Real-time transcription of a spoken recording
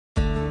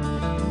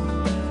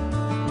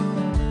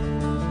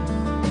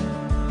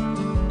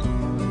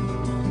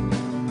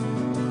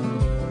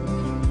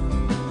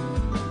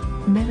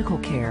Medical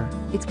care,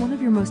 it's one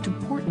of your most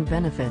important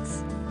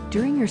benefits.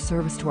 During your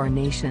service to our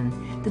nation,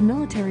 the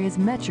military has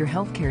met your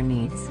healthcare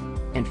needs.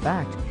 In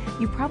fact,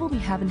 you probably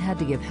haven't had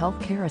to give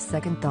healthcare a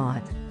second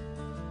thought.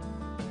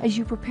 As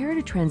you prepare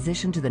to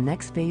transition to the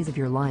next phase of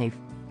your life,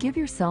 give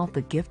yourself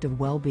the gift of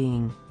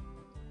well-being.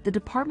 The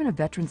Department of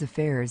Veterans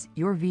Affairs,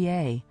 your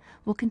VA,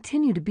 will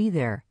continue to be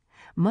there,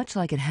 much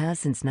like it has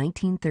since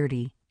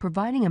 1930,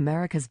 providing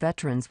America's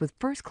veterans with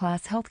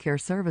first-class healthcare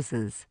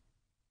services.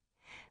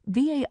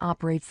 VA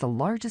operates the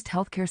largest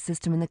healthcare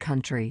system in the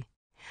country,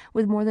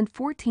 with more than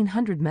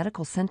 1,400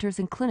 medical centers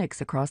and clinics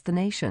across the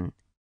nation.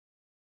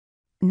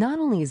 Not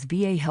only is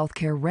VA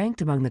healthcare ranked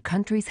among the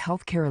country's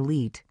healthcare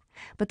elite,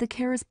 but the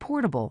care is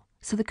portable,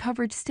 so the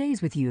coverage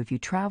stays with you if you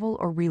travel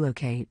or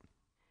relocate.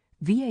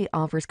 VA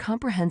offers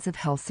comprehensive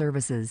health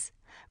services,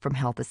 from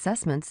health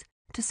assessments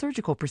to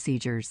surgical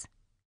procedures.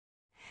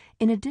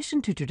 In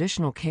addition to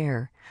traditional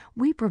care,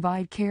 we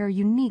provide care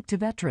unique to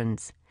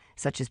veterans,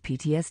 such as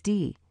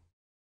PTSD,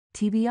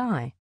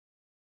 TBI,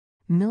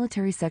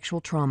 military sexual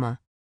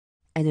trauma,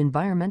 and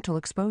environmental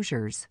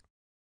exposures.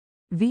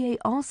 VA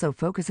also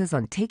focuses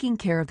on taking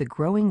care of the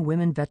growing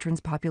women veterans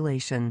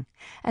population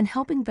and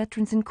helping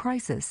veterans in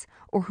crisis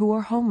or who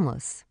are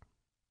homeless.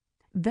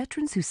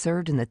 Veterans who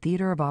served in the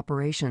theater of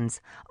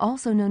operations,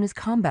 also known as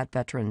combat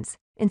veterans,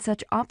 in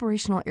such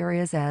operational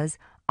areas as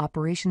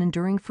Operation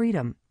Enduring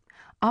Freedom,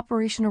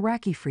 Operation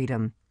Iraqi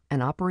Freedom,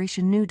 and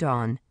Operation New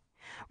Dawn,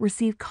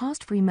 receive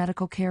cost-free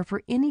medical care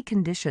for any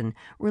condition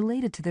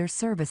related to their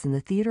service in the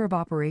theater of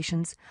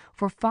operations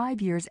for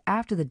 5 years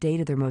after the date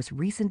of their most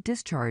recent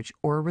discharge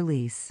or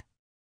release.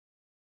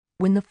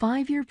 When the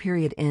 5-year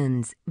period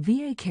ends,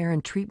 VA care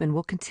and treatment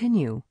will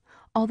continue,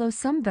 although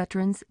some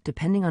veterans,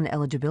 depending on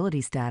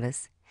eligibility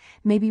status,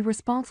 may be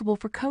responsible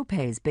for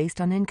copays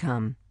based on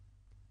income.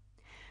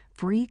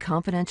 Free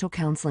confidential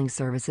counseling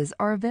services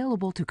are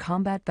available to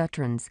combat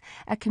veterans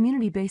at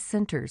community-based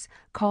centers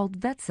called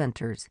Vet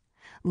Centers,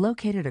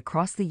 located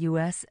across the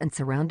U.S. and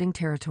surrounding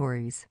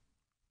territories.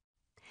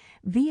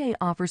 VA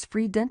offers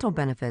free dental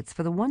benefits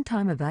for the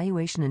one-time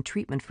evaluation and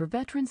treatment for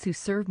veterans who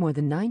serve more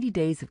than 90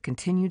 days of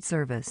continued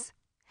service,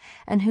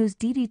 and whose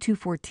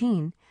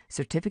DD-214,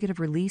 Certificate of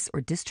Release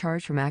or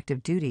Discharge from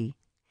Active Duty,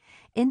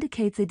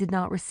 indicates they did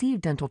not receive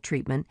dental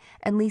treatment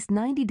at least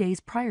 90 days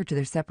prior to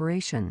their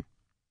separation.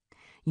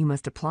 You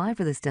must apply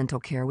for this dental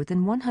care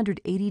within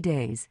 180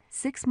 days,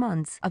 6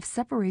 months of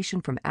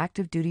separation from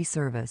active duty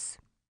service.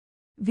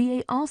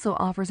 VA also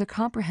offers a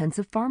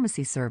comprehensive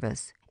pharmacy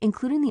service,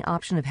 including the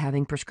option of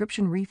having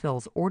prescription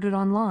refills ordered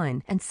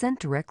online and sent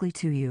directly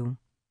to you.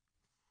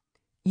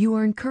 You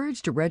are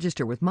encouraged to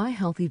register with My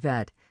Healthy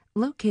Vet,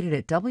 located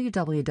at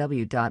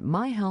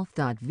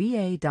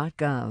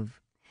www.myhealth.va.gov.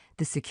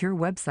 The secure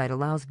website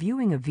allows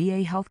viewing of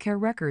VA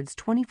healthcare records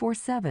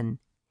 24/7,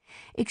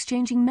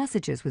 exchanging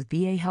messages with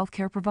VA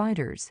healthcare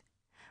providers,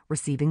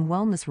 receiving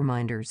wellness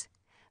reminders,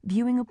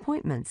 viewing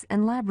appointments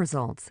and lab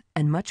results,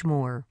 and much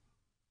more.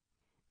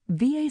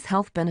 VA's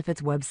Health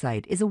Benefits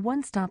website is a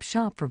one-stop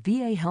shop for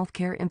VA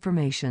healthcare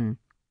information.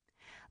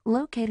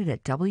 Located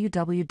at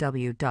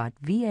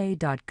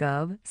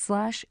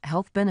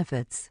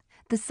www.va.gov/healthbenefits,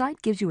 the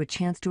site gives you a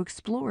chance to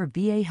explore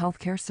VA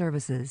healthcare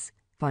services,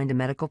 find a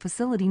medical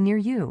facility near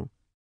you,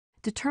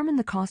 determine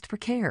the cost for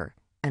care,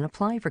 and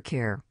apply for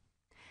care.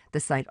 The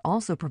site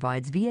also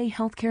provides VA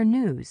healthcare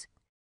news,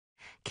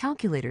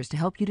 calculators to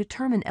help you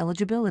determine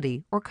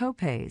eligibility or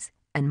copays,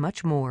 and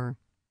much more.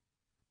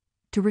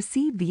 To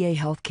receive VA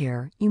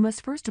healthcare, you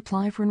must first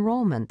apply for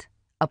enrollment.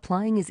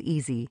 Applying is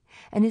easy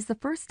and is the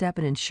first step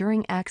in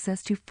ensuring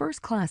access to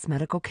first-class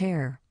medical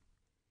care.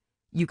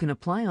 You can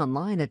apply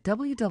online at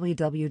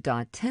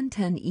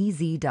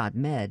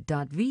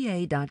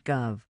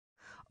www.1010ez.med.va.gov,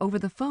 over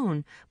the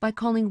phone by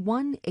calling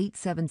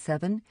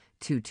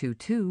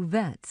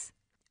 1-877-222-VETS,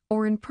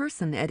 or in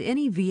person at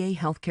any VA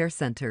healthcare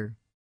center.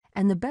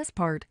 And the best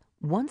part,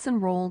 once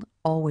enrolled,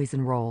 always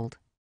enrolled.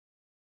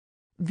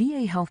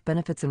 VA Health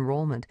Benefits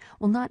enrollment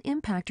will not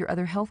impact your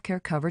other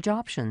healthcare coverage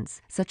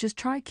options, such as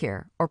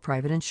Tricare or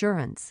private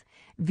insurance.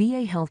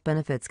 VA Health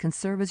Benefits can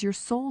serve as your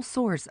sole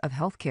source of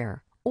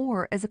healthcare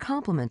or as a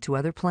complement to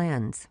other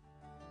plans.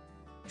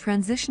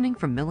 Transitioning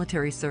from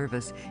military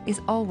service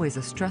is always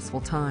a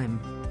stressful time.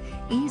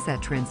 Ease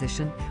that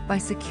transition by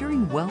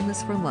securing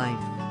wellness for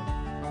life.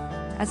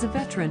 As a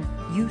veteran,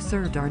 you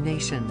served our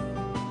nation.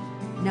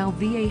 Now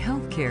VA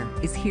Healthcare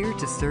is here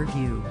to serve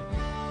you.